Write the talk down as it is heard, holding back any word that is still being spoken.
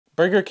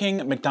Burger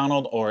King,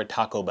 McDonald's, or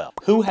Taco Bell?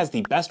 Who has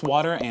the best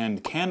water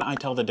and can I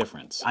tell the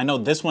difference? I know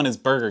this one is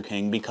Burger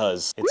King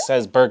because it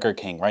says Burger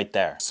King right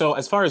there. So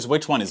as far as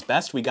which one is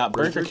best, we got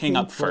Burger King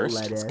up first.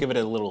 Let's give it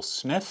a little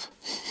sniff.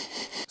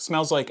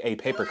 Smells like a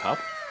paper cup.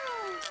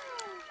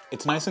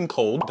 It's nice and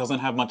cold, doesn't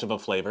have much of a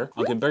flavor.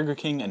 I'll give Burger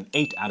King an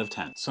 8 out of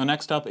 10. So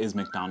next up is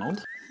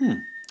McDonald's.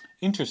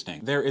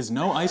 Interesting. There is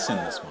no ice in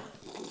this one.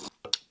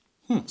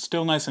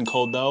 Still nice and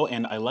cold though,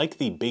 and I like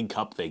the big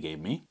cup they gave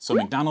me. So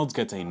McDonald's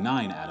gets a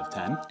 9 out of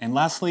 10. And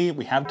lastly,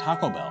 we have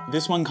Taco Bell.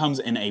 This one comes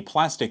in a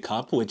plastic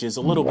cup, which is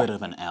a little bit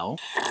of an L.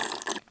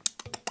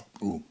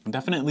 Ooh,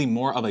 definitely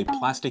more of a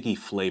plasticky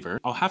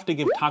flavor. I'll have to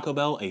give Taco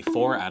Bell a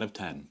 4 out of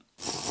 10.